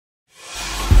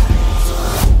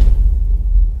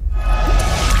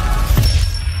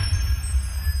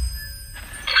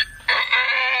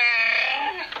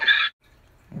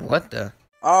What the?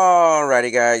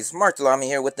 Alrighty guys, Mark Delamy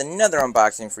here with another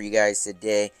unboxing for you guys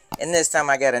today. And this time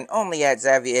I got an only at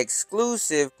Zavvi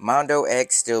exclusive Mondo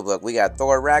X Steelbook. We got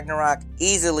Thor Ragnarok,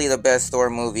 easily the best Thor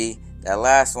movie. That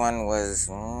last one was,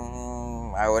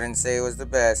 I wouldn't say it was the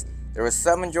best. There was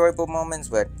some enjoyable moments,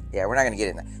 but yeah, we're not going to get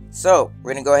in there. So,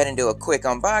 we're going to go ahead and do a quick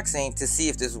unboxing to see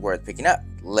if this is worth picking up.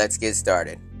 Let's get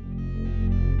started.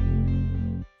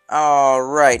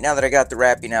 Alright, now that I got the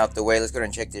wrapping out the way, let's go ahead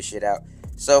and check this shit out.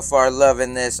 So far,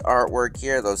 loving this artwork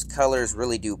here. Those colors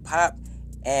really do pop.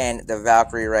 And the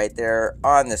Valkyrie right there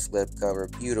on the slipcover.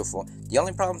 Beautiful. The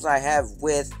only problems I have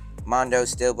with Mondo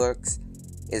Steelbooks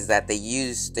is that they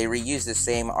reuse the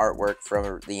same artwork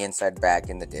from the inside back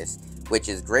in the disc, which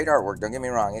is great artwork, don't get me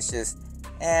wrong. It's just,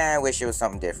 I wish it was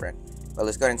something different. But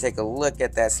let's go ahead and take a look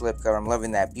at that slipcover. I'm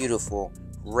loving that beautiful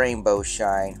rainbow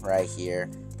shine right here.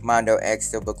 Mondo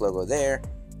X Steelbook logo there.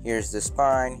 Here's the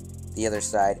spine, the other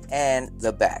side, and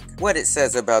the back. What it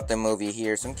says about the movie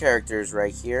here, some characters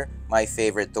right here, my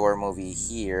favorite Thor movie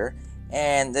here,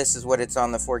 and this is what it's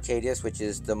on the 4K disc, which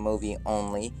is the movie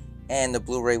only, and the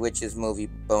Blu-ray, which is movie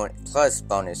plus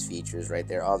bonus features right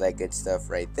there, all that good stuff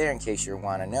right there in case you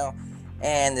want to know.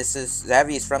 And this is,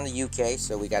 Zavvi is from the UK,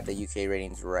 so we got the UK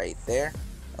ratings right there.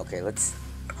 Okay, let's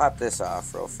pop this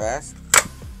off real fast.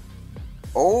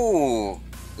 Oh,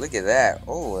 look at that.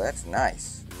 Oh, that's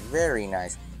nice, very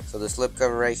nice. So the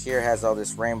slipcover right here has all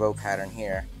this rainbow pattern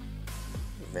here.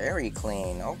 Very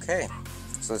clean. Okay.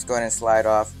 So let's go ahead and slide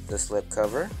off the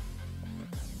slipcover.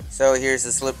 So here's the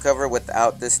slipcover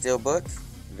without the steelbook.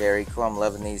 Very cool. I'm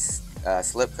loving these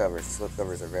slipcovers.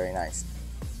 Slipcovers are very nice.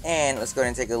 And let's go ahead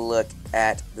and take a look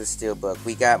at the steelbook.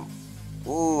 We got,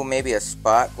 maybe a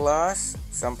spot gloss.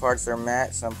 Some parts are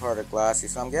matte, some parts are glossy.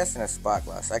 So I'm guessing a spot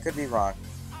gloss. I could be wrong.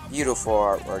 Beautiful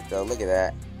artwork though. Look at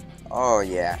that. Oh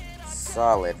yeah.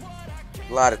 Solid.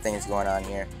 A lot of things going on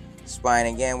here. Spine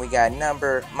again. We got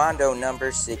Mondo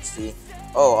number 60.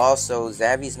 Oh, also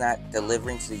Zavvi's not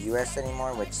delivering to the US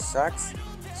anymore, which sucks.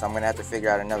 So I'm gonna have to figure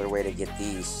out another way to get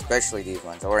these, especially these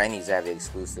ones, or any Zavvi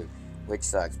exclusive, which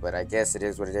sucks. But I guess it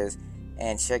is what it is.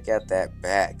 And check out that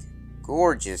back.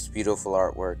 Gorgeous, beautiful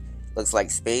artwork. Looks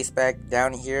like space back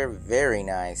down here. Very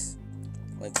nice.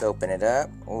 Let's open it up.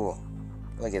 Oh,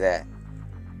 look at that.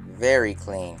 Very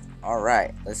clean.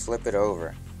 Alright, let's flip it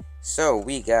over. So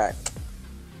we got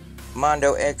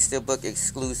Mondo X Steelbook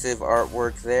exclusive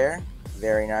artwork there.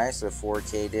 Very nice, the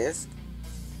 4K disc.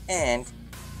 And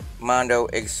Mondo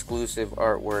exclusive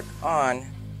artwork on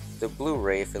the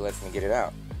Blu-ray if it lets me get it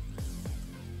out.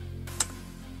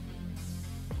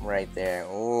 Right there.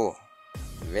 Oh,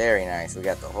 very nice. We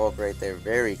got the Hulk right there.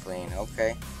 Very clean.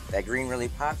 Okay. That green really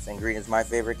pops, and green is my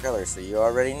favorite color, so you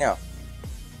already know.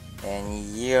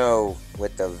 And yo,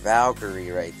 with the Valkyrie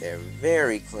right there,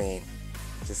 very clean.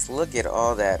 Just look at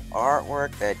all that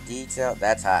artwork, that detail.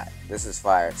 That's hot. This is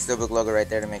fire. Steelbook logo right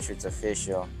there to make sure it's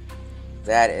official.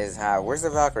 That is hot. Where's the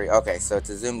Valkyrie? Okay, so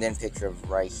it's a zoomed in picture of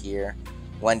right here.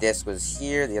 One disc was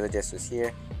here, the other disc was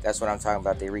here. That's what I'm talking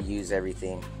about. They reuse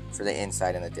everything for the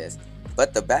inside and the disc.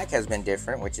 But the back has been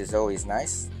different, which is always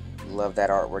nice. Love that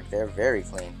artwork there. Very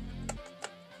clean.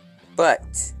 But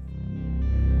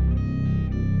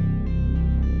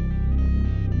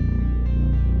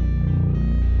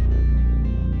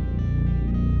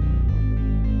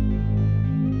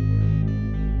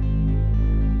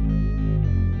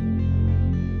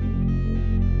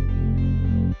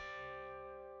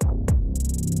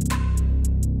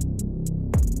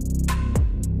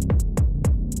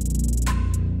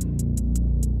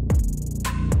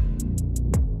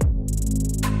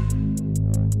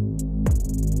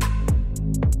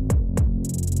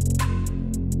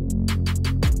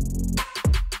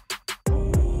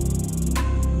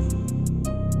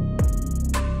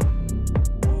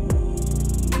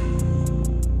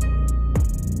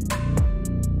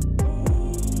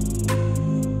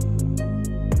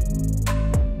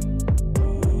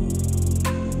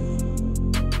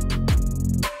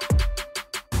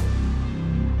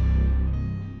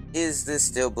is this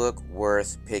steelbook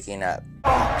worth picking up?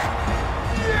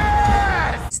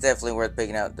 Yes! It's definitely worth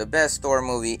picking up. The best Thor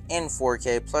movie in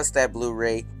 4K plus that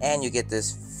Blu-ray, and you get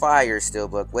this fire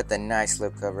steelbook with a nice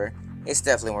slipcover. It's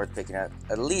definitely worth picking up,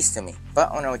 at least to me. But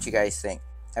I don't know what you guys think.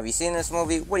 Have you seen this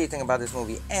movie? What do you think about this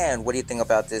movie? And what do you think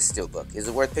about this steelbook? Is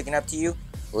it worth picking up to you?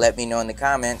 Let me know in the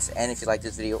comments. And if you like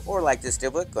this video or like this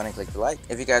steelbook, go ahead and click the like.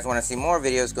 If you guys want to see more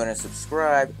videos, go ahead and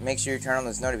subscribe. Make sure you turn on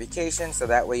those notifications so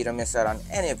that way you don't miss out on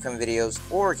any upcoming videos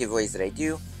or giveaways that I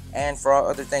do. And for all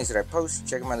other things that I post,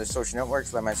 check out my other social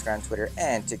networks like my Instagram, Twitter,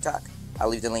 and TikTok. I'll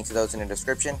leave the link to those in the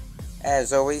description.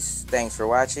 As always, thanks for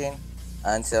watching.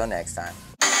 Until next time.